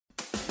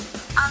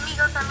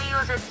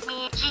Amigos, it's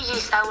me, Gigi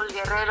Saul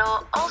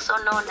Guerrero, also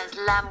known as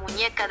La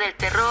Muñeca del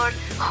Terror,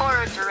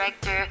 horror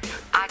director,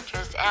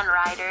 actress, and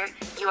writer.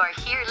 You are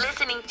here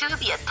listening to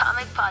the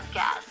Atomic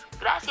Podcast.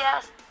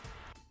 Gracias.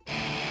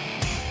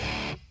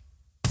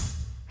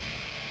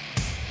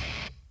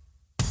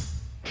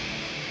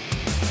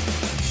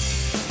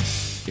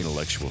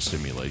 Intellectual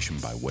stimulation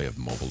by way of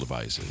mobile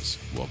devices.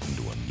 Welcome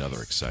to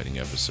another exciting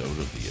episode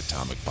of the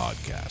Atomic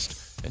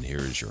Podcast. And here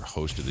is your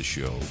host of the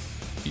show,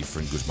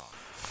 Efren Guzman.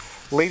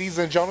 Ladies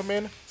and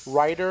gentlemen,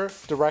 writer,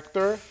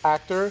 director,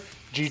 actor,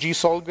 Gigi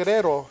Saul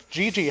Guerrero.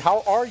 Gigi,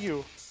 how are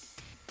you?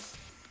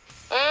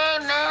 Hey,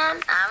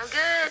 man.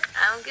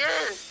 I'm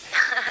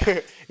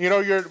good. You know,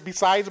 you're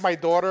besides my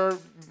daughter,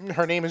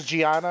 her name is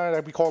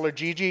Gianna, we call her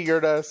Gigi. You're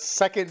the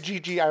second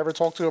Gigi I ever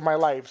talked to in my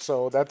life,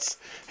 so it's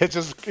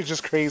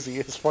just crazy.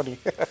 It's funny.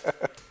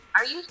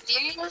 Are you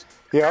serious?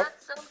 Yep.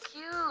 That's so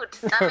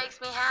cute. That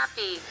makes me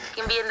happy. You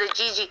can be in the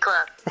Gigi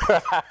Club.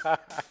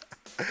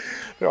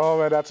 Oh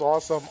man, that's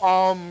awesome.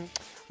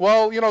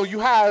 Well, you know,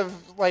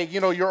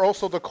 you're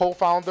also the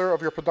co-founder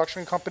of your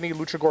production company,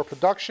 Lucha Libre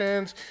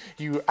Productions.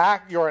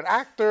 You're an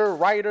actor,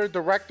 writer,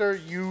 director.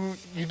 You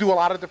do a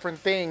lot of different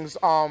things.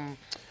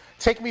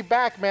 Take me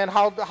back, man.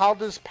 How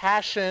this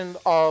passion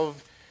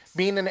of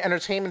being in the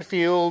entertainment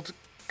field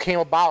came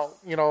about?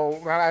 You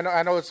know,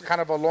 I know it's kind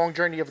of a long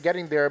journey of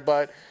getting there,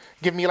 but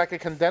give me like a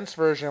condensed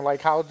version.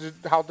 Like how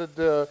did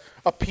the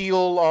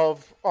appeal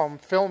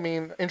of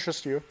filming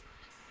interest you?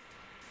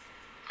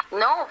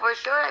 No, for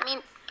sure. I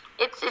mean,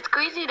 it's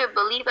crazy to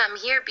believe I'm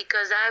here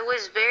because I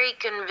was very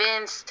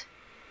convinced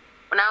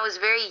when I was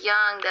very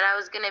young that I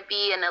was going to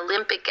be an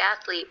Olympic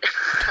athlete.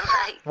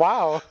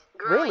 Wow,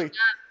 really?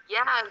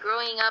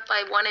 Growing up,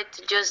 I wanted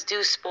to just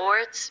do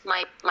sports.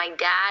 My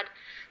dad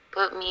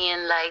put me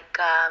in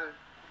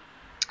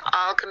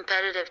all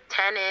competitive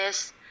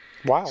tennis,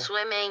 wow,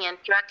 swimming,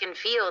 and track and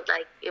field.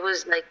 Like it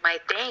was like my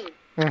thing.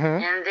 Mm-hmm.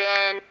 And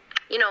then,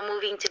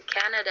 moving to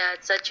Canada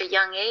at such a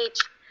young age,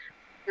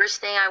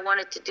 first thing I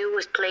wanted to do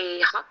was play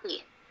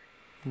hockey.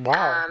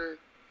 Wow.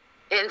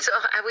 And so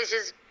I was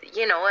just,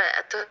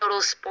 a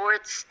total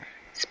sports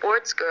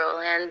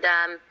girl.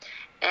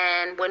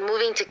 And when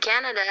moving to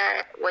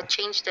Canada, what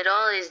changed it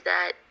all is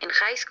that in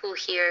high school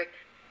here,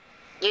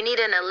 you need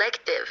an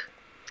elective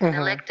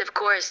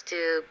course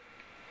to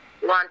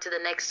go on to the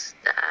next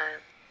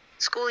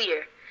school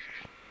year.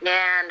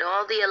 And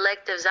all the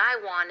electives I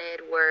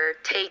wanted were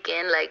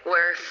taken,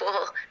 were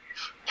full.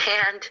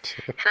 And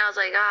I was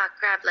like,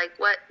 crap,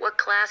 what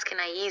class can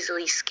I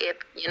easily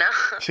skip,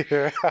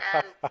 Yeah.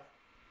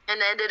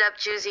 and ended up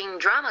choosing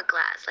drama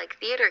class,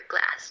 theater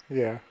class.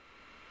 Yeah.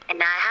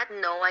 And I had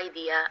no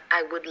idea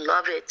I would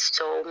love it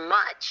so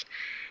much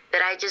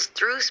that I just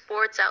threw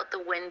sports out the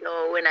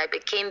window and I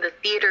became the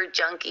theater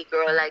junkie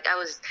girl. I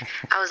was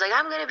like,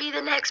 I'm going to be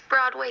the next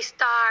Broadway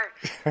star.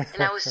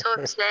 And I was so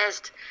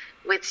obsessed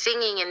with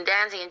singing and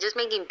dancing and just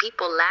making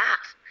people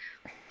laugh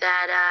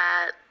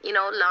that,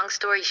 long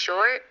story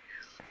short,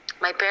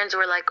 my parents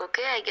were like,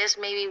 okay, I guess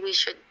maybe we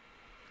should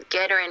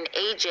get her an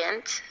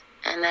agent.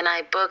 And then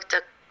I booked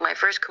my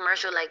first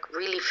commercial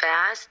really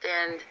fast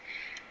and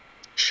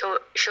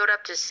showed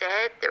up to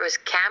set. There was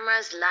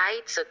cameras,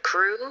 lights, a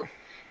crew.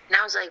 And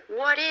I was like,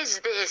 what is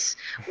this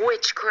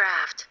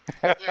witchcraft,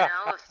 of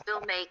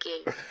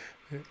filmmaking?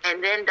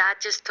 And then that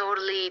just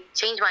totally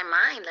changed my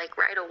mind,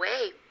 right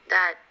away,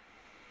 that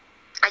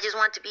I just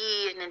want to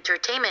be in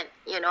entertainment,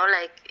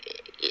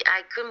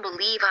 I couldn't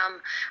believe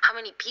how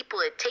many people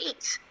it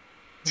takes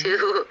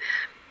to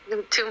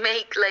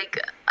make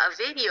a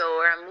video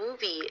or a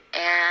movie.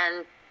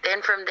 And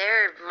then from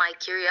there, my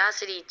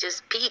curiosity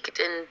just peaked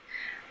and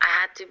I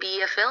had to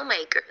be a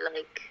filmmaker.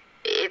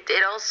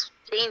 It all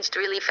changed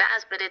really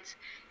fast, but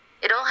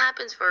it all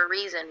happens for a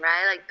reason,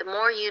 right? The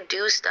more you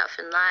do stuff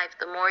in life,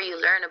 the more you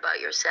learn about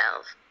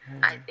yourself,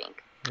 I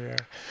think. Yeah.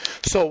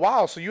 So,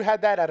 wow. So you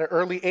had that at an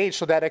early age.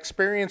 So that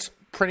experience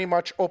pretty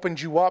much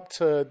opened you up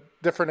to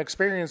different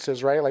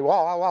experiences, right?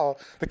 Wow.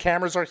 The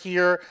cameras are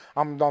here.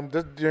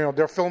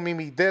 They're filming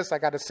me this. I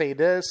got to say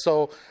this.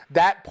 So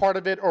that part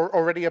of it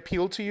already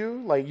appealed to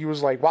you? You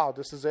was like, wow,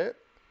 this is it?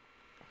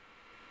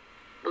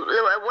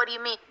 What do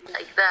you mean?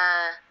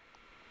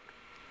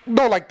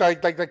 No,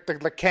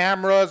 the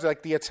cameras,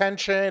 the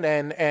attention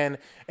and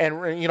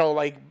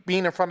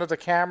being in front of the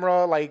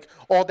camera,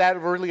 all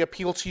that really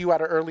appealed to you at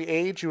an early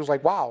age. You was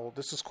like, wow,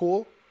 this is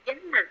cool. Yeah,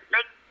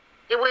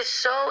 it was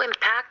so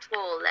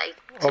impactful,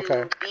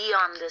 to be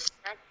on the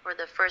set for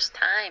the first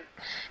time,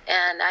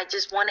 and I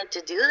just wanted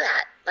to do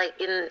that,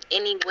 in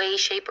any way,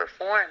 shape, or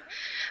form.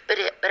 But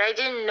I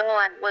didn't know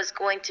I was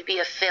going to be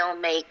a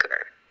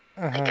filmmaker,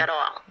 at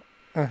all.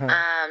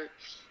 Mm-hmm.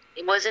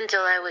 It wasn't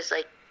until I was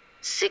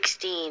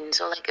 16,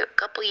 so a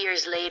couple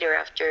years later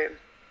after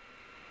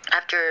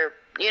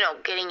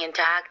getting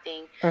into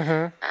acting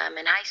in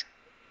high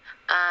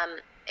school,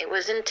 it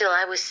wasn't until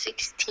I was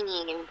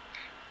 16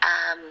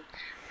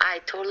 I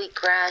totally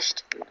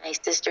crashed my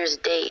sister's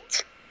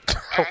date,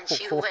 and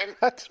she was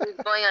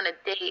going on a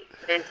date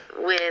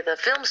with a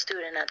film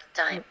student at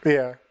the time.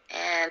 Yeah.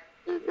 And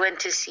we went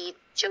to see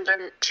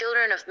Children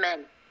of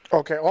Men.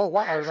 Okay. Oh,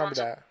 wow. I remember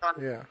that.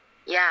 Yeah.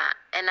 Yeah,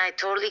 and I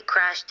totally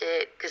crashed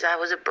it because I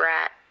was a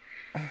brat.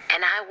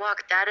 And I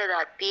walked out of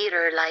that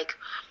theater like,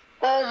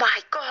 oh my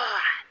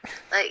God.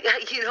 Like,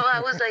 I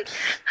was like,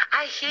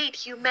 I hate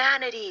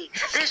humanity.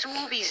 This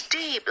movie's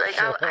deep. Like,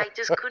 I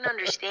just couldn't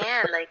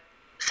understand. Like,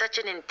 such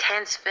an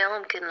intense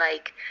film can,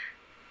 like,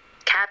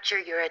 capture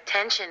your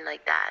attention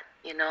like that,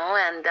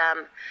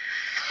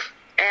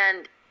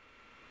 And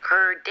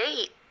her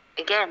date,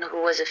 again,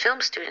 who was a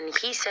film student,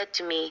 he said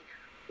to me,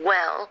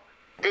 well,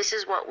 this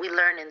is what we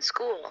learn in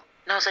school.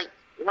 And I was like,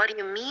 what do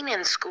you mean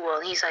in school?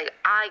 And he's like,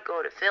 I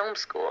go to film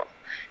school,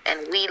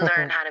 and we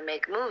learn how to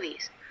make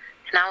movies.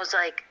 And I was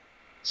like,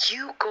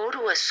 you go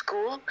to a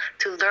school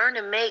to learn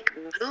to make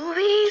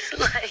movies?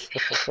 Like,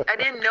 I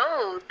didn't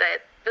know that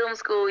film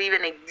school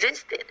even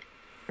existed.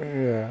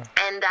 Yeah.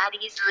 And that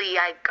easily,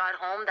 I got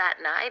home that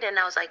night, and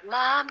I was like,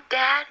 Mom,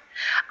 Dad,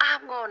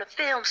 I'm going to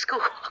film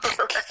school.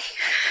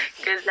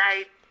 Because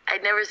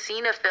I'd never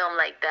seen a film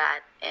like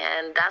that,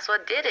 and that's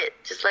what did it,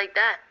 just like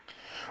that.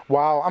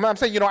 Wow. I'm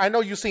saying, I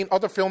know you've seen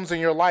other films in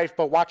your life,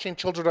 but watching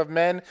Children of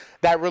Men,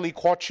 that really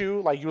caught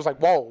you? Like, you was like,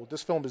 whoa,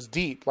 this film is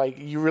deep. Like,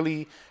 you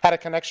really had a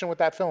connection with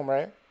that film,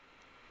 right?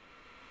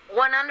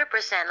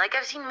 100%. Like,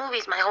 I've seen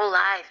movies my whole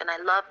life, and I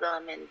love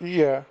them. And,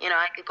 yeah.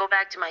 I could go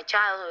back to my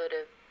childhood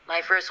of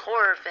my first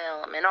horror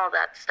film and all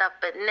that stuff,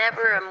 but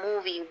never a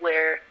movie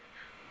where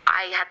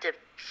I had to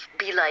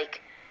be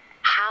like,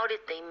 how did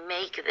they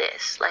make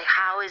this? Like,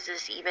 how is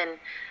this even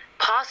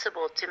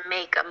possible to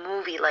make a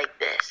movie like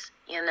this?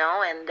 And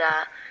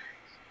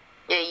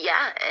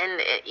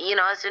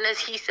as soon as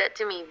he said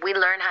to me, we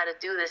learn how to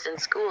do this in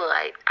school,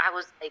 I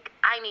was like,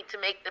 I need to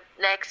make the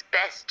next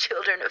best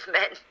Children of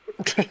Men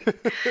movie.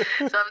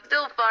 So I'm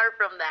still far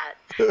from that.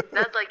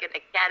 That's like an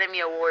Academy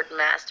Award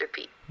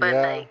masterpiece. But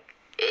like,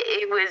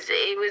 it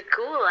was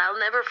cool. I'll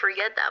never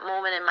forget that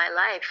moment in my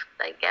life,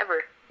 like,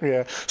 ever.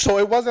 Yeah. So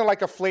it wasn't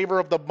like a flavor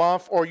of the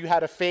month, or you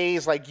had a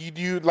phase like you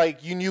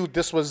knew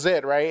this was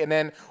it, right? And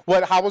then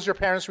how was your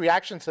parents'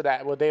 reaction to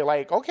that? Were they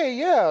like, okay,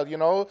 yeah,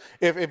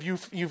 if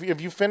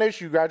you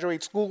finish, you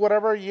graduate school,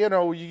 whatever,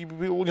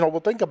 we'll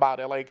think about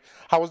it. Like,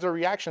 how was their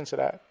reaction to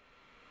that?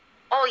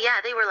 Oh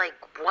yeah, they were like,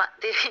 what?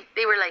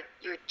 They were like,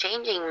 you're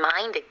changing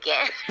mind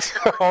again.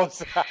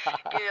 Because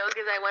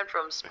I went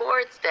from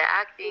sports to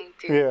acting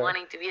to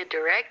wanting to be a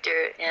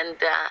director, and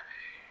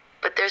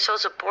but they're so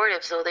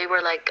supportive. So they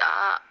were like,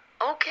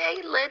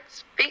 okay,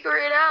 let's figure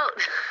it out.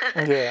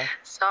 Yeah.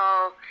 So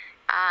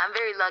I'm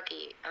very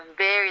lucky. I'm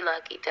very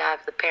lucky to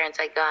have the parents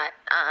I got.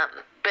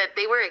 But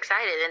they were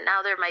excited, and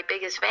now they're my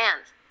biggest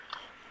fans.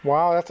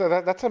 Wow,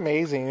 that's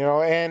amazing.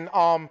 And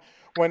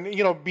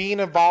when being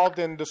involved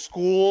in the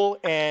school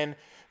and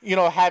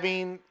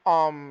having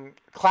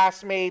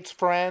classmates,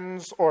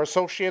 friends, or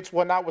associates,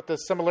 whatnot, with the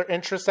similar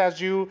interests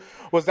as you,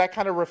 was that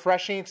kind of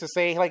refreshing to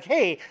say, like,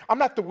 hey, I'm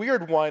not the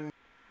weird one?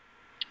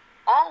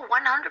 Oh, 100%.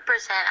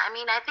 I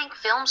mean, I think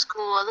film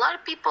school, a lot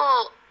of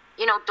people,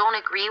 don't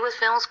agree with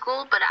film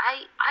school, but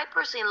I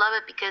personally love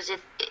it because it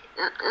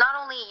not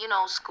only,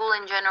 school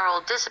in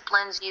general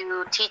disciplines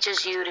you,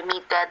 teaches you to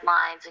meet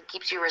deadlines and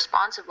keeps you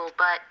responsible,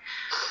 but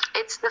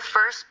it's the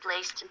first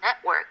place to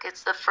network.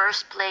 It's the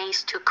first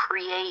place to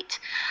create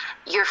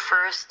your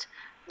first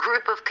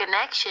group of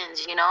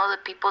connections, the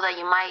people that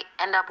you might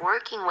end up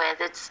working with.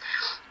 It's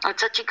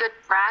such a good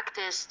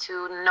practice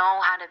to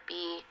know how to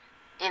be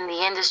in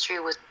the industry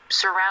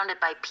surrounded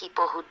by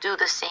people who do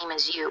the same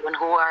as you and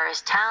who are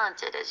as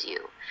talented as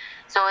you.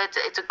 So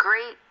it's a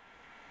great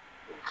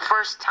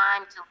first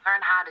time to learn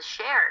how to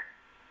share,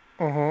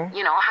 how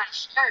to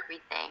share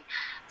everything.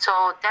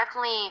 So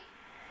definitely,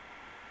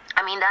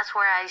 I mean, that's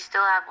where I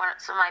still have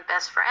some of my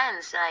best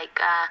friends, like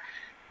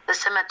the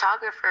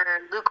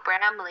cinematographer, Luke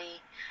Bramley.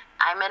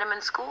 I met him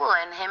in school,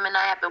 and him and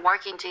I have been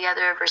working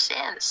together ever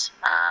since.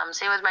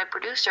 Same with my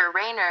producer,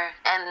 Rainer,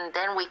 and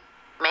then we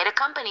made a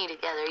company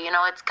together.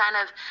 It's kind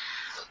of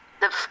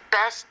the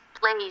best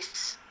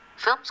place.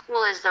 Film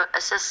school is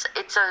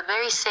it's a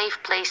very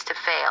safe place to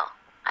fail.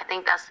 I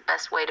think that's the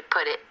best way to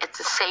put it. It's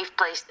a safe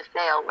place to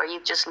fail where you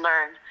just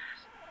learn.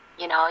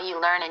 You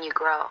learn and you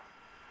grow.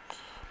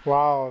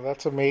 Wow,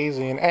 that's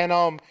amazing.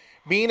 And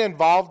being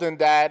involved in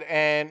that,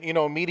 and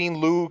meeting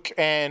Luke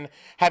and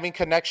having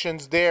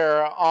connections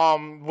there,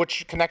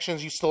 which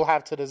connections you still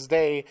have to this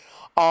day,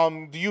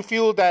 do you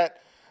feel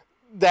that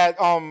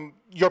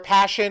your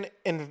passion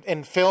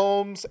in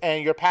films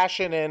and your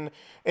passion in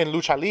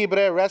Lucha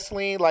Libre,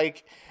 wrestling,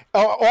 like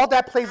all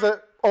that plays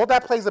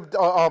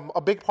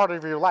a big part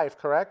of your life,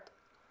 correct?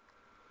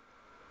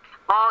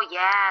 Oh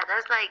yeah,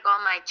 that's like all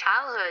my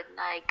childhood,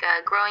 like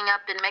growing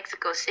up in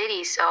Mexico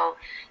City. So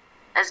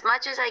as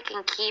much as I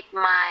can keep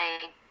my,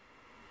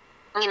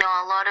 a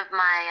lot of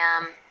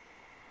my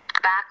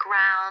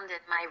background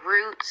and my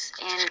roots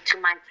into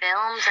my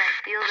films, I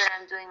feel that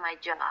I'm doing my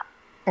job.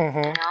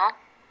 Mm-hmm.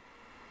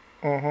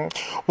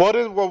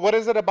 What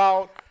is it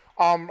about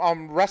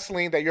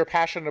wrestling that you're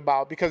passionate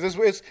about? Because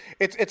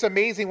it's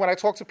amazing when I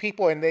talk to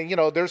people, and then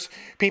there's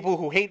people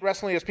who hate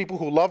wrestling, there's people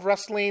who love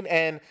wrestling,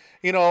 and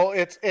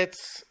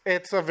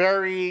it's a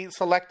very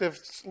selective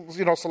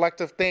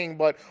thing.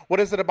 But what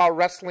is it about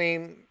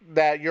wrestling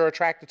that you're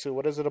attracted to?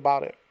 What is it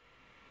about it?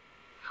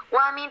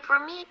 Well, I mean, for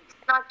me, it's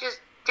not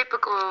just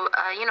typical,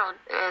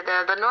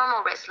 the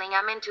normal wrestling.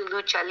 I'm into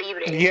Lucha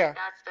Libre. Yeah.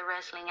 That's the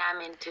wrestling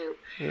I'm into.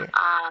 Yeah.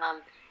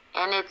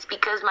 And it's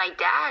because my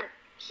dad,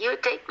 he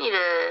would take me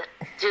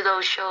to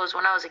those shows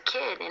when I was a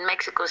kid in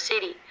Mexico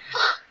City.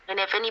 And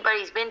if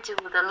anybody's been to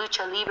the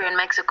Lucha Libre in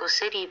Mexico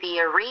City, the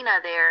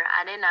arena there,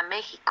 Arena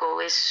Mexico,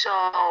 is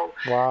so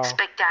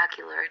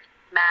spectacular,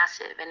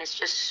 massive, and it's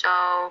just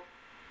so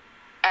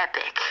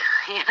epic,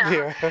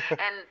 Yeah.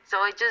 And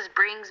so it just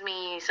brings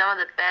me some of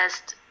the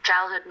best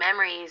childhood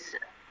memories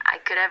I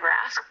could ever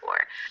ask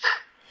for.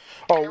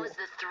 And it was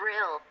the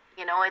thrill,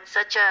 it's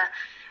such a,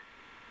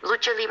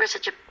 Lucha Libre is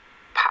such a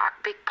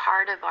big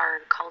part of our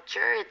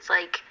culture. It's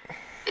like,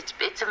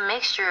 it's a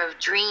mixture of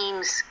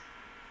dreams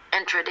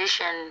and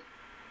tradition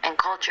and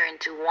culture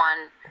into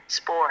one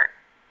sport.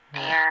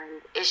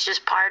 And it's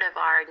just part of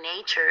our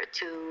nature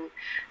to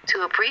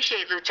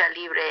appreciate Lucha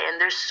Libre,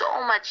 and there's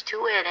so much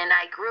to it. And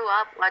I grew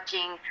up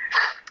watching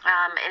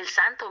El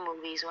Santo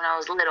movies when I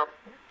was little.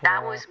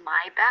 That was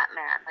my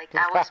Batman. Like,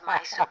 that was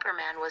my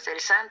Superman, was El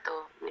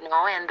Santo,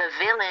 and the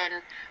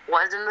villain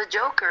wasn't the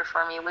Joker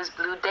for me, it was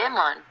Blue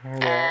Demon.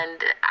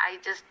 And I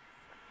just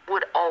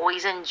would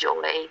always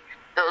enjoy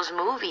those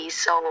movies.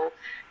 So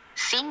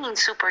seeing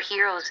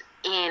superheroes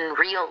in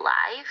real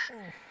life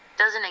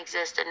doesn't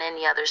exist in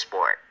any other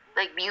sport.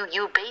 Like,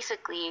 you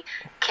basically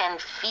can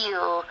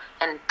feel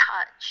and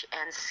touch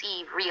and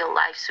see real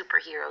life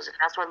superheroes, and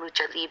that's what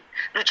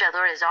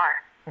luchadores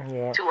are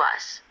to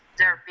us.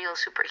 They're real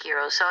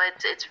superheroes, so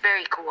it's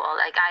very cool.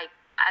 Like, I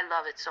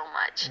love it so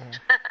much.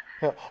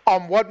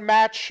 What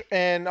match,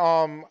 and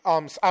I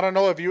don't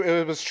know if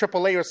it was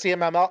AAA or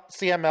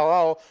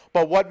CMLL,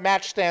 but what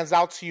match stands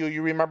out to you?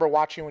 You remember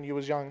watching when you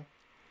was young?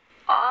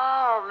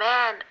 Oh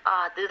man,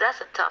 dude, that's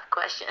a tough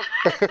question.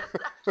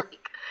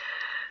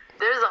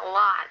 There's a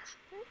lot.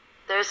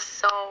 There's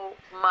so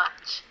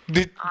much.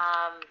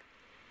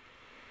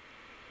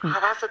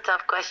 That's a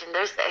tough question.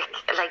 There's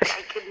I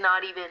could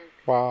not even.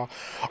 Wow.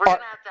 We're gonna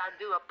have to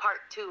do a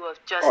part 2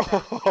 of just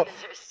that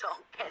because there's so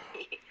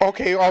many.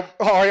 Okay. All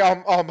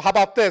right. How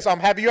about this?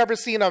 Have you ever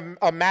seen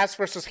a mask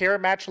versus hair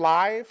match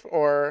live,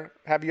 or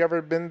have you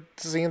ever been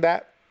seeing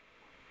that?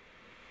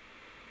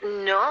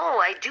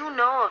 No, I do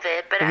know of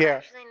it, but I've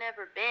actually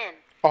never been.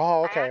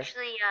 Oh, okay. I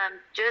actually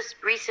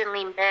just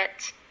recently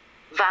met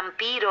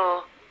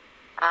Vampiro,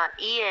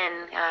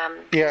 Ian.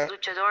 His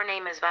luchador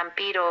name is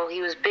Vampiro.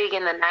 He was big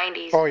in the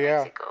 90s in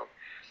Mexico.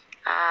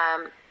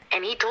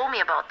 And he told me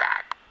about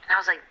that. And I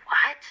was like,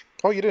 what?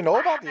 Oh, you didn't know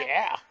about that?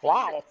 Yeah.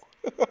 Wow.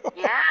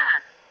 Yeah.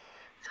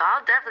 So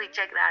I'll definitely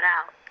check that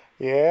out.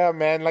 Yeah,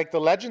 man. Like the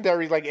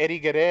legendary, like Eddie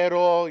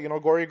Guerrero,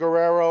 Gori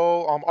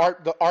Guerrero,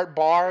 the Art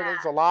Bar.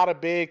 There's a lot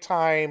of big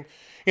time,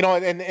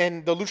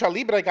 and the Lucha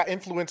Libre got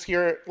influence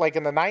here, like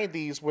in the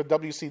 90s with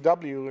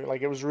WCW.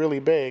 Like, it was really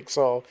big.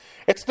 So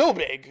it's still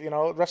big.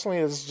 Wrestling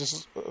is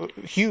just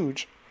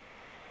huge.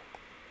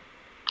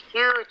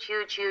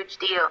 Huge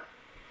deal.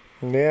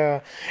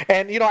 Yeah.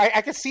 And,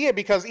 I can see it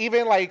because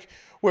even like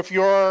with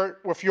your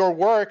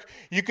work,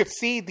 you could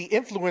see the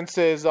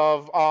influences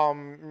of,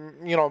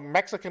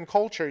 Mexican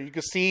culture. You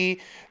could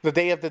see the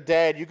Day of the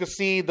Dead. You could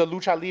see the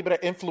Lucha Libre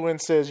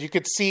influences. You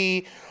could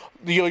see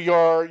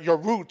your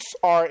roots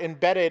are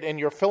embedded in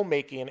your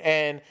filmmaking.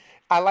 And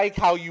I like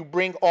how you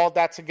bring all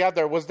that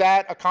together. Was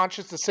that a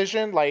conscious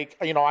decision? Like,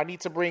 I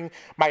need to bring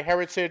my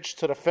heritage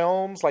to the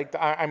films like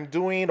I'm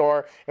doing,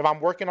 or if I'm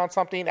working on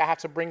something, I have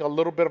to bring a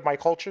little bit of my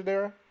culture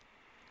there?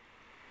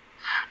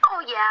 Oh,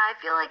 yeah, I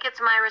feel like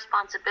it's my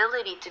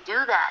responsibility to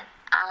do that,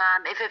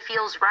 if it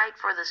feels right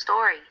for the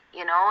story,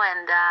 and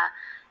I'm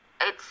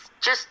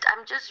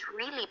just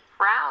really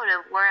proud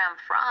of where I'm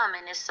from,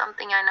 and it's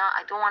something I know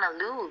I don't want to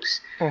lose,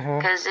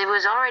 because it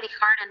was already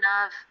hard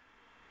enough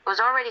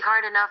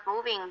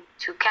moving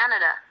to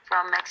Canada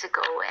from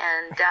Mexico,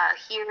 and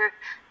here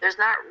there's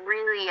not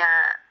really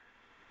a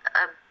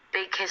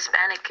big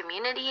Hispanic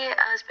community,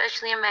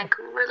 especially in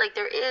Vancouver. Like,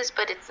 there is,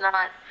 but it's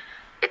not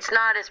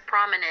as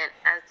prominent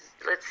as,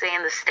 let's say,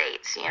 in the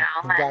States,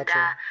 Gotcha. And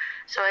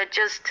so it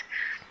just,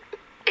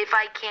 if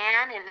I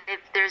can, and if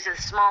there's a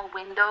small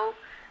window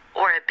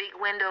or a big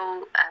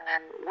window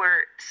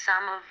where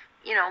some of,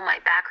 my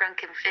background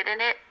can fit in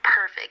it,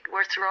 perfect.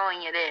 We're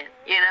throwing it in,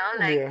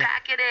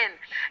 pack it in.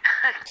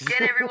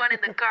 Get everyone in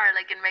the car,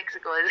 like in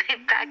Mexico.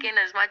 Pack in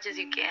as much as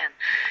you can.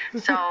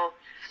 So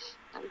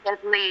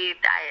definitely,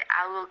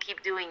 I will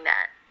keep doing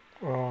that.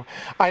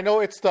 I know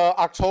it's the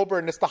October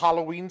and it's the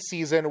Halloween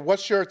season.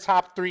 What's your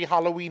top 3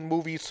 Halloween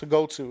movies to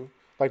go to?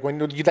 Like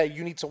that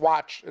you need to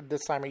watch at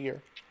this time of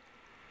year?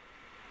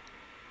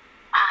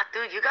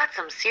 Dude, you got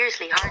some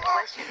seriously hard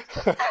questions.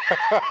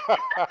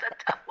 That's a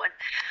tough one.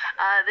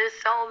 There's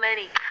so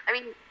many. I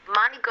mean,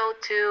 my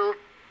go-to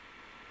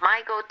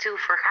my go-to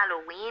for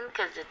Halloween,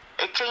 because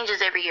it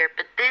changes every year,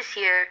 but this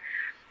year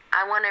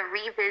I want to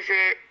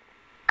revisit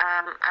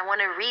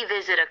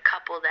a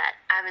couple that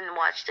I haven't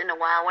watched in a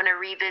while. I want to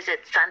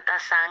revisit Santa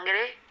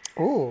Sangre.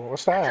 Ooh,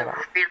 what's that? It's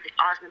a really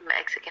awesome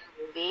Mexican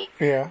movie.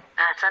 Yeah.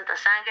 Santa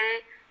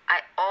Sangre.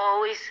 I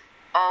always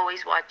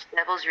watch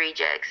Devil's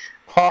Rejects.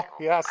 Oh,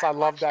 yes, I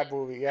love that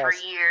movie, yes. For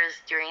years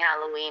during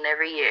Halloween,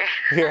 every year.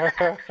 Yeah.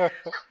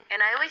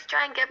 And I always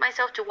try and get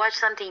myself to watch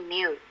something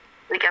new,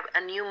 like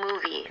a new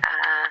movie.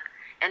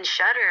 And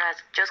Shudder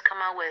has just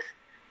come out with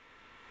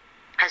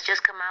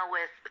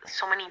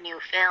so many new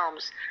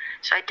films.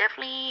 So I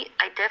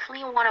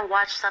definitely want to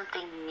watch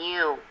something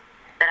new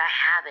that I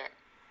haven't.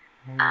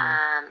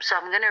 So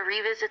I'm gonna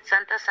revisit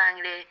Santa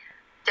Sangre,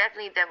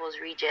 definitely Devil's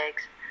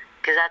Rejects,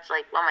 because that's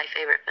like one of my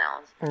favorite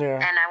films. Yeah.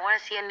 And I want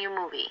to see a new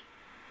movie.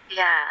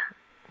 Yeah.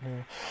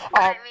 But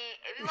I mean,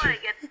 if you want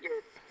to get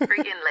your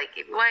freaking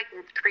if you want to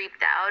get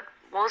creeped out,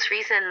 most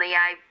recently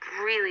I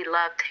really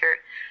loved her.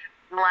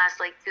 The last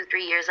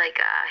 2-3 years,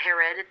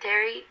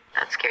 Hereditary.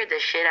 That scared the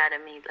shit out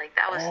of me. Like,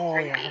 that was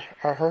creepy. Yeah.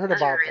 I heard about that.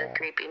 That was a really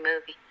creepy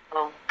movie.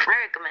 So I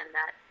recommend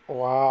that.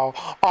 Wow.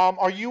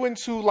 Are you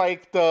into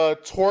the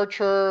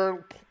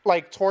torture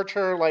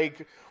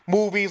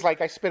movies,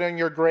 like I Spit on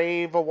Your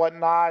Grave or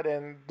whatnot,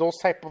 and those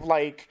type of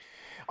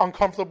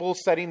uncomfortable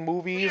setting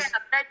movies?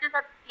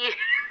 Yeah,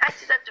 I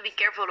just have to be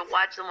careful to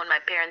watch them when my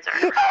parents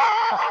aren't around.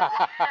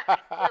 I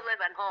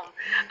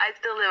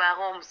still live at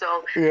home,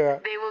 so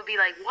they will be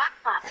like, "What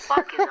the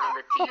fuck is on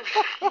the TV?"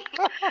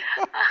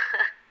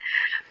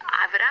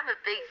 But I'm a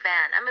big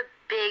fan. I'm a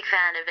big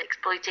fan of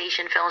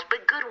exploitation films,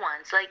 but good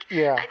ones. I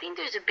think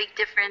there's a big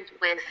difference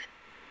with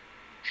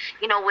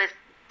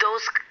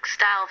those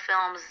style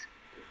films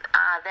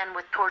than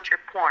with torture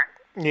porn.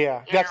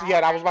 Yeah,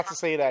 I was about to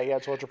say that. Yeah,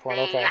 torture porn.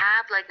 They Okay.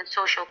 have a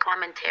social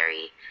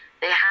commentary.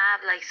 They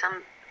have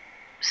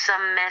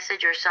some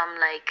message or some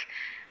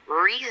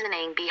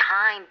reasoning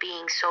behind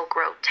being so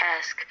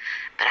grotesque.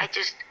 But I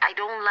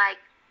don't like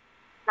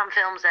some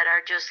films that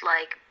are just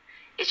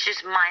it's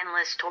just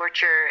mindless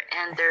torture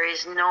and there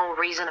is no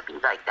reason to be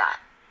like that.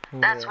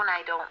 That's when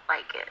I don't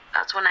like it.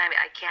 That's when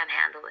I can't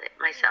handle it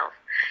myself.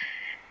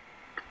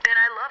 And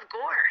I love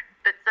gore,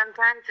 but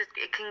sometimes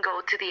it can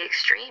go to the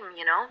extreme,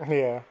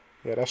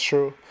 Yeah, that's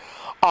true.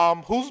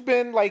 Who's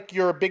been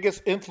your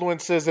biggest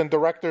influences and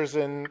directors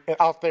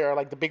out there,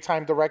 the big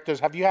time directors?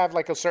 Have you have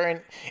a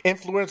certain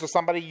influence or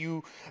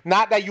somebody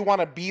not that you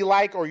want to be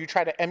like or you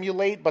try to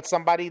emulate, but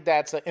somebody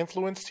that's an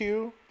influence to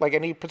you?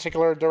 Any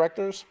particular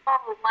directors?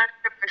 Oh, 100%.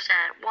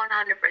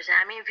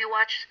 I mean, if you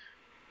watch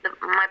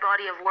my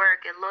body of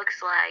work, it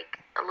looks like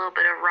a little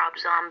bit of Rob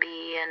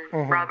Zombie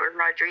and Robert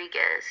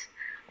Rodriguez.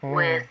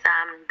 With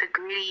the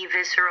gritty,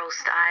 visceral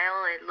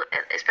style,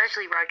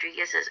 especially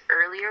Rodriguez's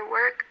earlier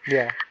work.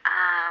 Yeah.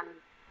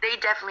 They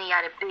definitely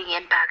had a big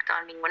impact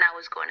on me when I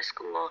was going to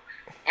school,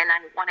 and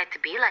I wanted to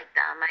be like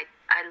them.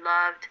 I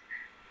loved,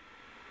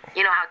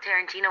 how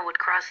Tarantino would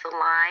cross the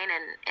line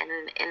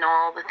and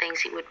all the things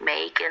he would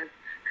make, and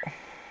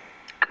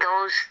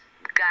those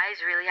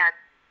guys really had,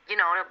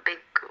 a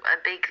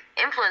big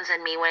influence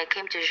in me when it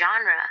came to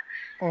genre.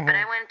 But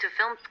I went to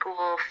film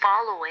school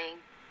following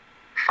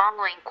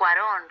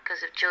Cuarón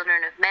because of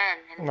Children of Men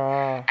and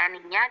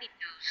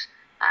Iñárritu's,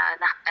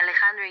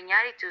 Alejandro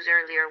Iñárritu's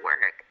earlier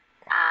work,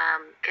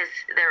 because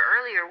their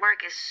earlier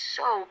work is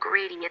so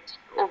gritty, it's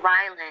so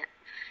violent,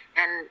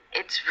 and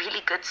it's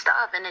really good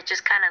stuff, and it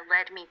just kind of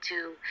led me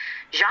to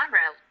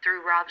genre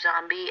through Rob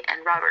Zombie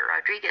and Robert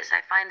Rodriguez. I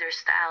find their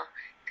style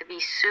to be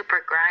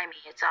super grimy.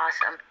 It's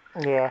awesome.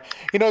 Yeah,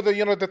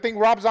 the thing.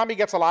 Rob Zombie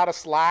gets a lot of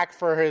slack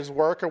for his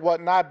work or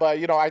whatnot, but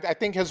I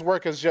think his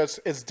work is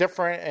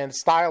different and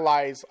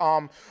stylized.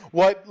 How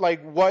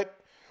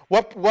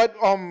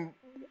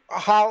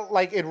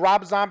in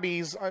Rob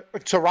Zombie's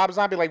to Rob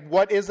Zombie,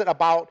 what is it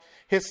about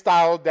his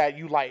style that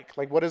you like?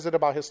 What is it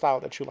about his style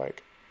that you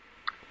like?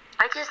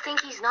 I just think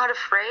he's not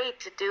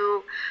afraid to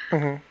do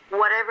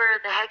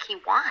whatever the heck he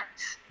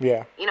wants.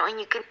 Yeah. And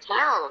you can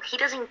tell he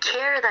doesn't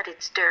care that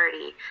it's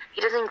dirty. He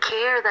doesn't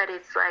care that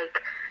it's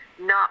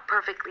not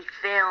perfectly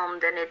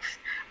filmed, and it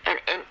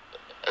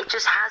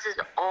just has his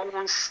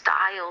own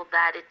style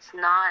that it's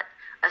not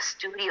a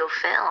studio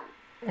film.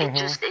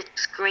 It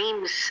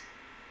screams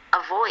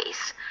a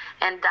voice,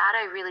 and that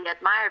I really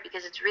admire,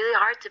 because it's really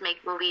hard to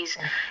make movies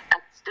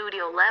at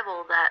studio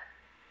level that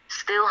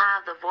still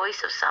have the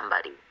voice of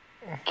somebody.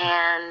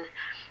 And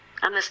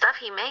the stuff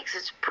he makes,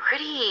 it's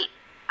pretty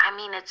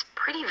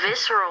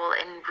visceral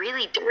and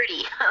really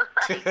dirty.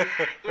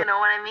 You know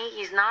what I mean?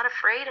 He's not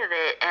afraid of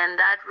it, and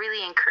that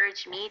really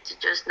encouraged me to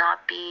just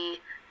not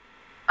be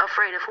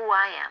afraid of who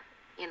I am,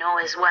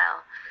 as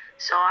well.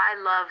 So I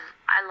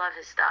love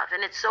his stuff,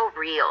 and it's so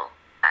real.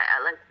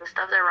 I like the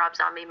stuff that Rob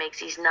Zombie makes.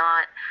 He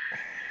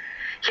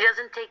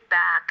doesn't take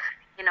back,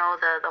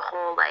 the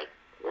whole white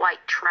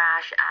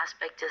trash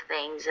aspect to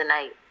things, and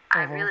I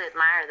really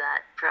admire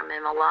that from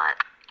him a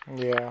lot.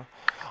 Yeah.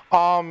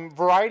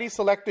 Variety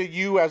selected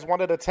you as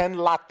one of the 10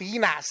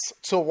 Latinas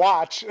to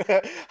watch.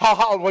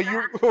 How when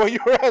you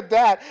read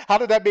that, how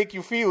did that make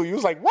you feel? You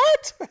was like,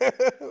 what?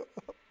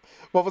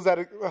 What was that?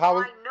 How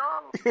was? I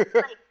know.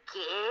 Like,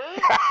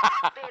 ¿qué?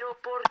 Pero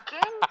 ¿por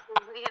qué?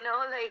 You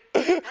know, like,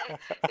 it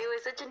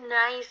was such a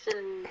nice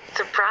and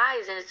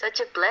surprise, and it's such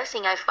a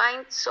blessing. I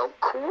find so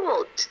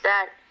cool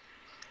that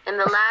in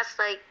the last,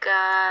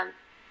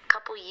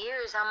 couple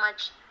years, how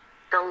much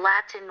the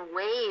Latin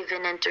wave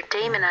in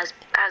entertainment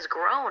has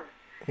grown.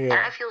 Yeah. And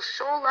I feel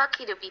so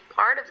lucky to be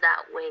part of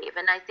that wave.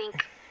 And I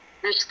think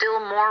there's still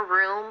more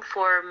room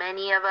for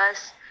many of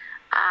us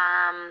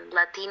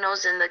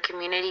Latinos in the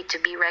community to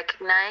be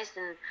recognized,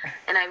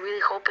 and I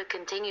really hope it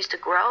continues to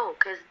grow,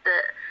 because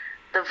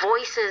the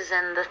voices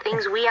and the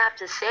things we have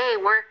to say,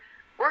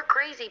 we're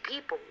crazy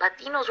people.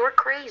 Latinos, we're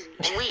crazy,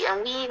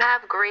 and we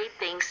have great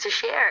things to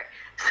share.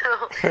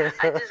 So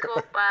I just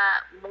hope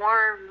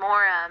more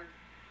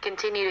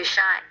continue to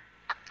shine.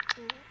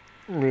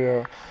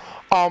 Yeah.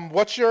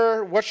 What's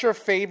your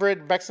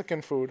favorite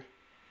Mexican food?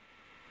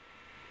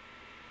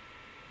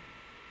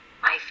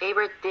 My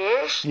favorite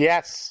dish?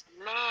 Yes.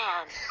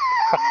 Man,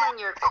 you and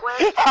your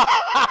question.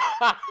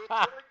 You're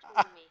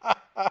torturing me.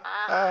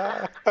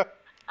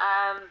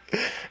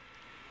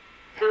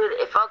 Dude,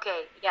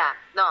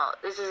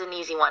 this is an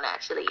easy one,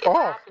 actually. If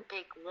I had to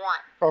pick one,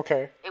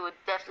 okay, it would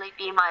definitely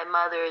be my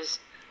mother's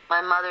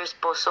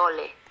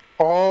pozole.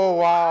 Oh,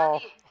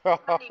 wow.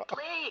 Honey,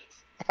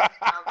 please.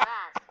 Now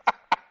that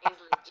is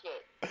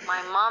legit.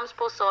 My mom's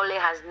pozole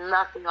has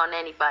nothing on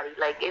anybody.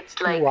 Like,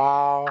 it's like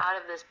wow. Out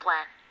of this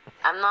planet.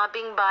 I'm not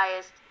being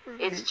biased.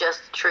 It's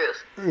just the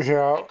truth.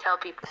 Yeah. I tell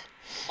people,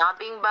 not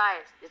being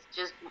biased.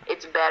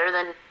 It's better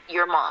than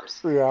your mom's.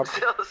 Yeah.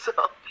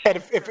 So.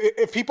 And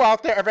if people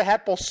out there ever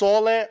had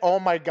pozole, oh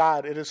my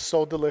God, it is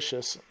so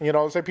delicious. You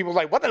know, so people are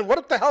like, what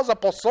the hell is a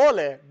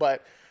pozole?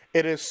 But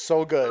it is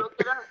so good. Look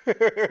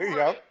it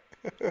up.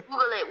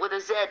 Google it with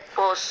a Z.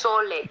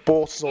 Pozole.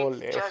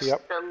 Pozole. It's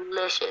just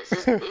delicious.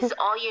 It's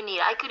all you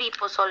need. I could eat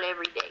pozole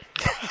every day.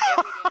 Every day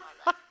of my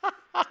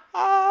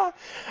life.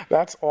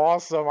 That's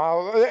awesome.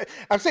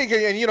 I'm saying,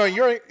 and you know,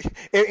 you're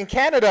in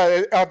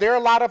Canada. Are there a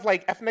lot of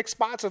like ethnic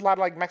spots? A lot of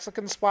like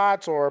Mexican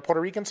spots or Puerto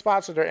Rican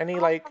spots? Are there any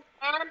like?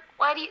 Man,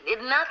 why do you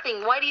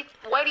nothing? Why do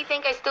you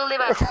think I still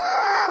live at home?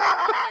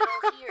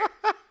 Here.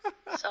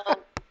 So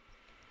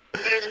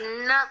there's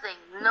nothing.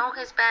 No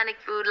Hispanic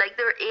food. Like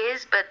there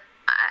is, but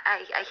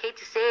I hate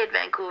to say it,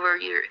 Vancouver.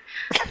 You're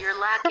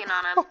lacking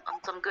on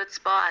some good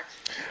spots.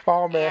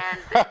 Oh man.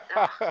 And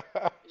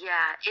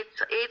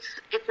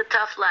it's a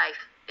tough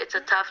life. It's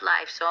a tough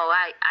life. So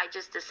I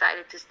just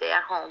decided to stay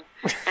at home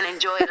and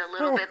enjoy it a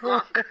little bit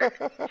longer.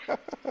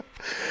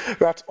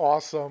 That's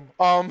awesome.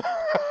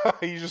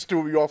 You just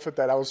threw me off with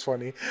that. That was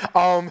funny.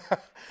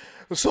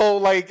 So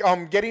like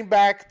getting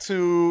back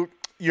to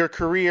your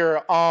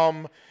career,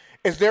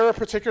 is there a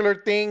particular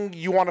thing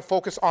you want to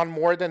focus on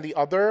more than the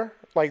other?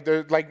 Like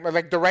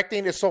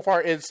directing is so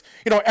far is,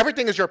 you know,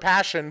 everything is your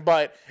passion,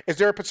 but is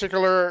there a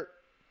particular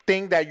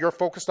thing that you're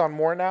focused on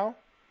more now?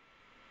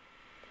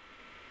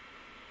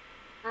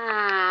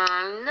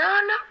 No,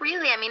 not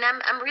really. I mean,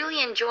 I'm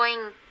really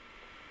enjoying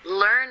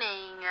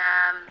learning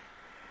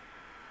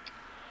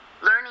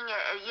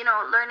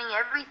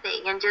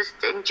everything, and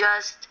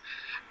just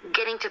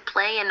getting to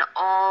play in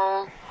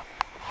all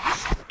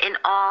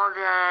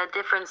the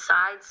different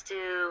sides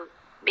to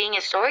being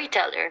a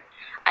storyteller.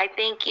 I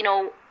think, you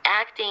know,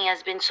 acting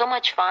has been so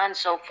much fun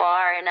so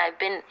far, and I've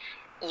been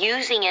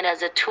using it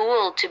as a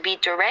tool to be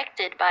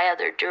directed by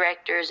other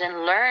directors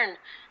and learn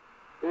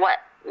what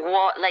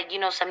like, you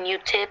know, some new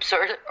tips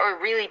or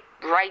really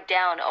write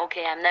down,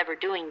 okay, I'm never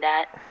doing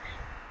that.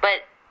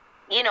 But,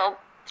 you know,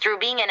 through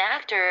being an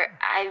actor,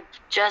 I've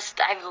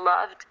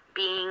loved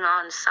being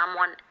on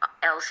someone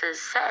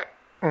else's set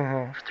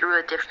through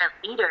a different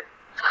leader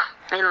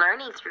and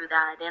learning through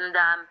that.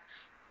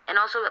 And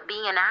also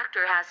being an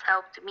actor has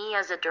helped me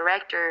as a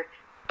director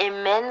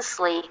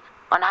immensely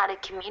on how to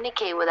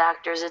communicate with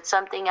actors. It's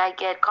something I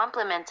get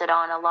complimented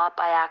on a lot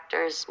by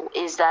actors,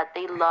 is that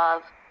they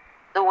love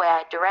the way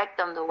I direct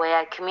them, the way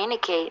I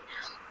communicate.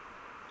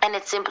 And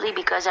it's simply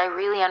because I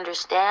really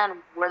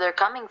understand where they're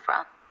coming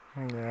from.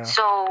 Yeah.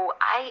 So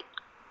I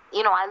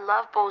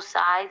love both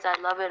sides. I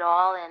love it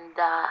all.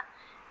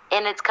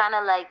 And it's kind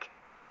of like,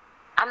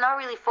 I'm not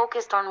really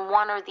focused on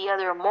one or the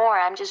other more.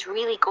 I'm just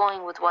really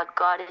going with what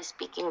God is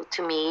speaking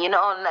to me, you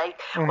know,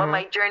 like what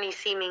my journey's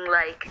seeming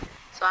like.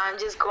 So I'm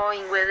just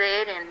going with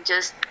it and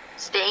just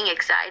staying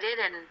excited,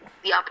 and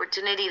the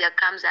opportunity that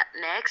comes up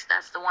next,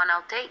 that's the one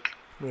I'll take.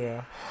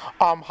 Yeah.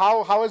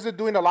 How is it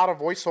doing a lot of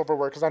voiceover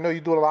work? Because I know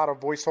you do a lot of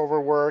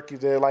voiceover work. You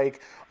did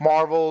like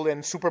Marvel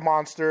and Super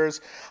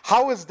Monsters.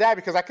 How is that?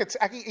 Because I could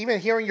even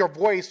hearing your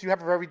voice, you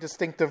have a very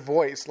distinctive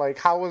voice. Like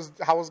how was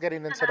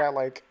getting into that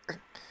like?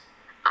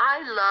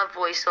 I love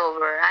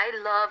voiceover. I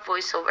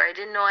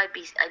didn't know I'd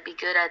be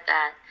good at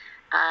that.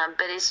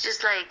 But it's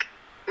just like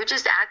you're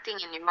just acting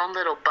in your own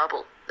little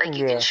bubble. Like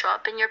you can show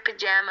up in your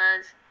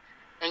pajamas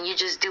and you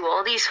just do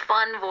all these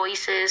fun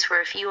voices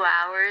for a few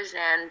hours,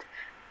 and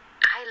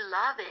I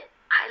love it.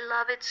 I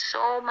love it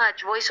so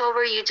much.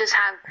 Voiceover, you just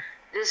have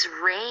this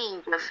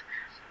range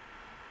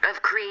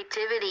of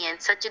creativity in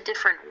such a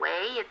different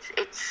way.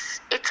 It's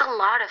a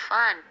lot of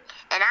fun,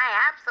 and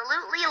I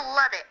absolutely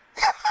love it.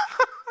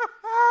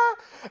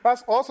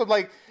 That's awesome.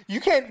 Like, you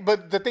can't,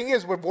 but the thing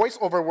is, with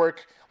voiceover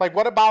work, like,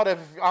 what about if,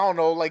 I don't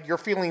know, like, you're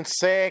feeling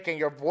sick and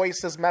your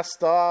voice is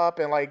messed up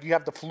and, like, you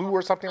have the flu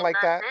or something like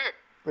that? That's it.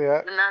 Yeah.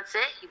 And that's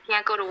it. You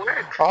can't go to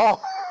work.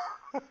 Oh.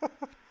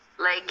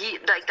 Like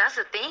that's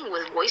the thing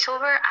with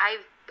voiceover.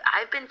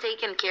 I've been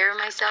taking care of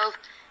myself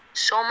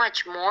so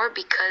much more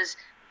because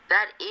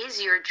that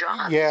is your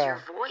job. Yeah. It's your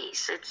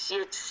voice.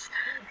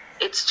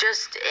 It's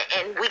just,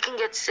 and we can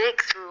get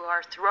sick through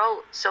our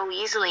throat so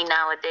easily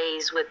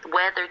nowadays with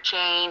weather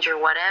change or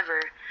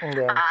whatever.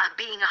 Yeah.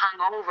 Being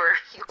hungover,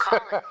 you call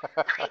it.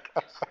 Like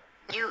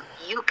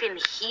you can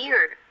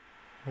hear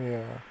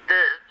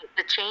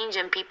the change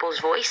in people's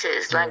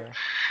voices. Like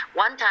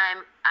one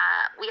time,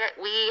 we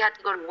had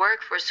to go to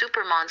work for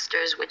Super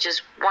Monsters, which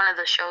is one of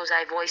the shows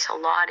I voice a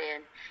lot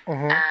in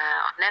on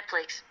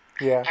Netflix.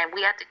 Yeah. And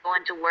we had to go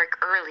into work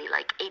early,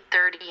 like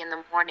 8:30 in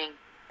the morning.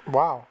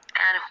 Wow.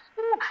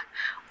 And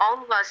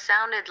all of us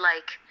sounded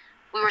like,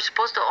 we were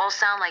supposed to all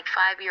sound like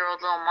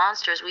 5-year-old little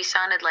monsters. We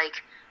sounded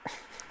like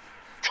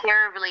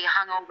terribly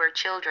hungover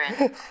children.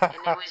 And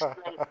it was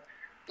like,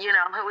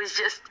 it was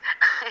just,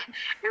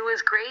 it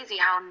was crazy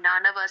how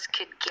none of us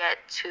could get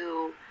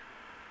to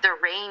the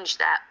range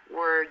that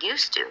we're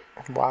used to.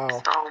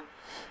 Wow.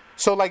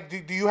 So like,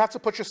 do you have to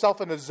put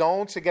yourself in a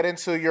zone to get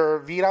into your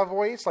Vita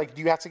voice? Like,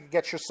 do you have to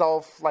get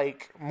yourself,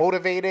 like,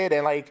 motivated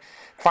and, like,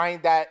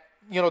 find that,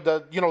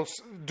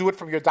 do it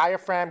from your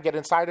diaphragm, get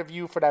inside of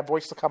you for that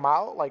voice to come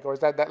out? Like, or is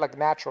that like,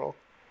 natural?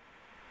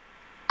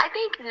 I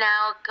think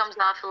now it comes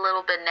off a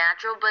little bit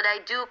natural, but I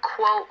do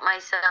quote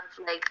myself,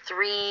 like,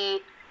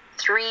 three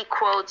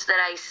quotes that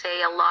I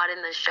say a lot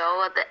in the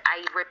show, that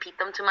I repeat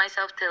them to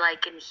myself till I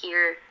can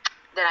hear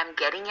that I'm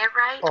getting it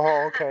right.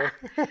 Oh, okay.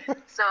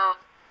 So,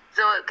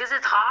 because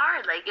it's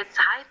hard, like, it's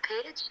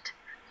high-pitched,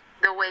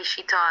 the way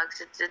she talks.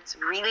 It's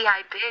really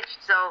high-pitched.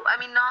 So, I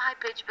mean, not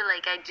high-pitched, but,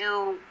 like,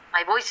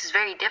 my voice is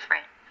very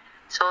different.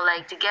 So,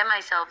 like, to get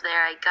myself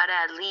there, I gotta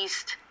at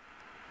least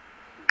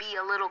be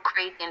a little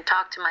crazy and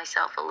talk to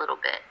myself a little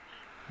bit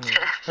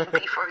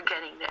before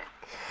getting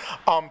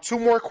there. 2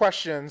 more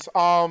questions.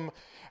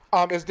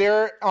 Is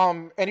there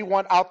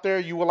anyone out there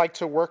you would like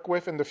to work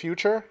with in the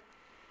future?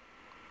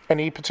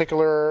 Any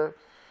particular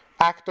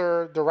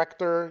actor,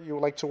 director you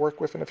would like to work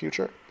with in the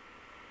future?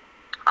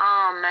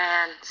 Oh,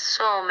 man,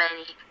 so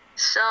many.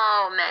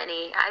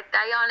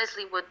 I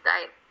honestly would,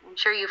 I'm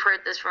sure you've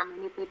heard this from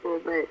many people,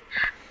 but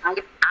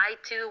I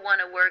too want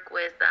to work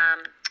with,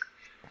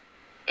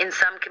 in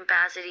some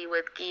capacity,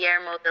 with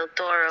Guillermo del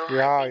Toro.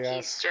 Yeah, I think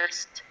he's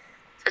just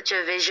such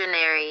a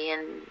visionary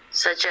and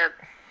such a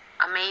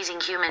amazing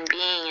human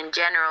being in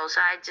general.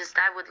 So I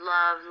would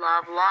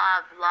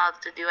love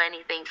to do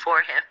anything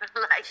for him.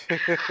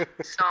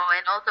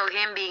 And also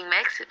him being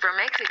from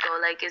Mexico,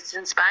 like, it's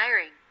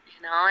inspiring,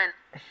 and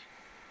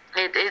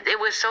it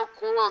was so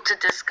cool to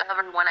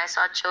discover when I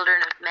saw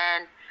Children of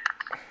Men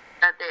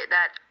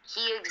that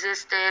he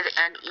existed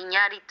and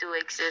Iñárritu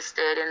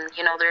existed, and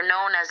they're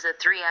known as the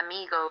Three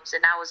Amigos,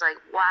 and I was like,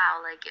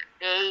 wow, like, if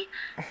they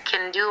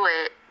can do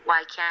it,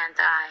 why can't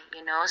I?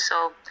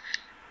 So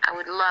I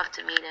would love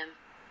to meet him.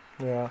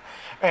 Yeah.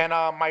 And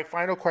my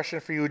final question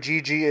for you,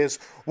 Gigi, is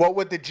what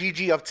would the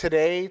Gigi of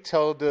today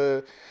tell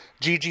the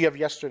Gigi of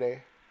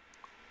yesterday?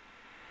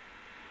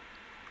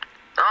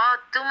 Oh,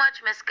 too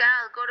much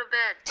mezcal. Go to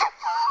bed.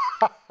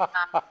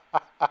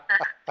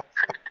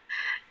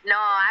 No,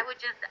 I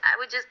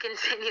would just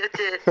continue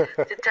to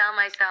tell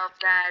myself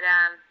that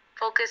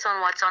focus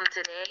on what's on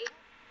today,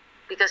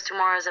 because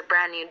tomorrow is a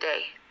brand new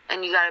day,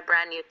 and you got a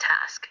brand new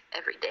task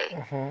every day.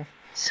 Mm-hmm.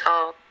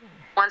 So,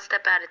 one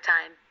step at a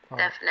time,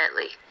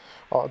 definitely.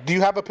 Do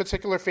you have a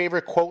particular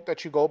favorite quote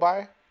that you go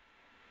by?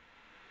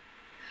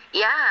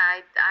 Yeah,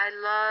 I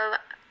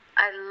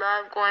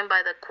love going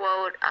by the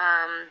quote,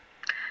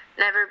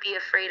 never be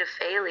afraid of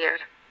failure.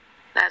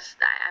 I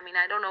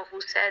don't know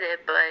who said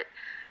it, but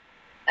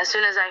as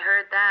soon as I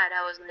heard that,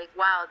 I was like,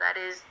 wow, that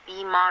is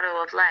the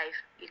motto of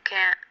life. You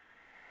can't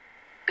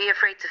be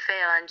afraid to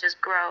fail and just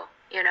grow,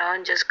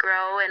 and just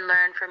grow and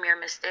learn from your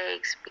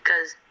mistakes,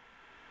 because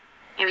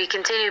if you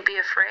continue to be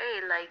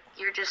afraid, like,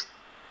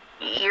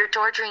 you're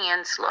torturing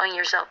and slowing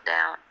yourself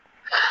down.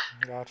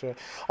 Gotcha.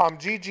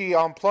 Gigi,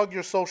 plug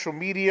your social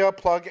media,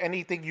 plug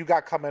anything you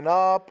got coming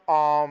up.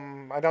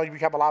 I know you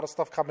have a lot of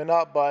stuff coming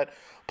up, but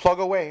plug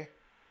away.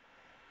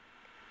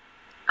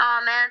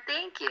 Oh, man,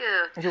 thank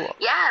you. You're welcome.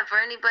 Yeah, for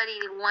anybody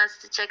who wants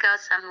to check out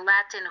some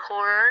Latin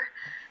horror,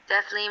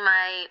 definitely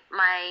my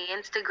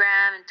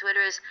Instagram and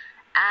Twitter is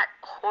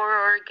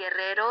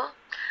 @HorrorGuerrero.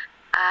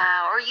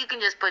 Or you can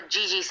just put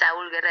Gigi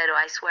Saul Guerrero.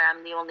 I swear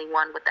I'm the only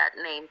one with that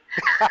name.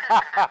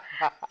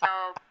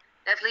 So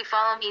definitely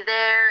follow me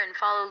there and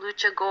follow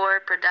Lucha Gore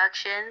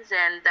Productions.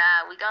 And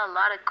we got a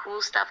lot of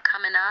cool stuff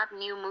coming up,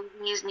 new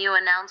movies, new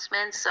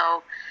announcements.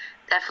 So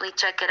definitely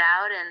check it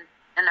out. And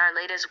and our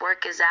latest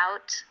work is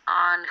out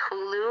on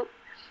Hulu,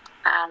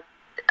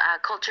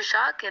 Culture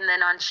Shock, and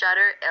then on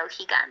Shudder, El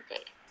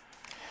Gigante.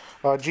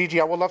 Gigi,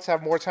 I would love to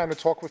have more time to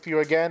talk with you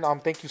again.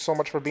 Thank you so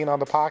much for being on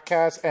the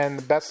podcast,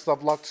 and best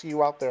of luck to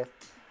you out there.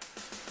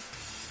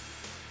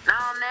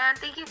 Oh, man,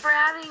 thank you for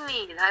having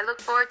me. I look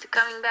forward to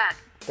coming back.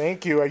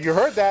 Thank you. You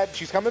heard that.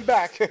 She's coming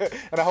back.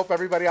 And I hope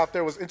everybody out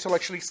there was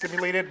intellectually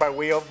stimulated by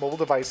way of mobile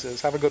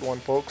devices. Have a good one,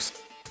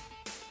 folks.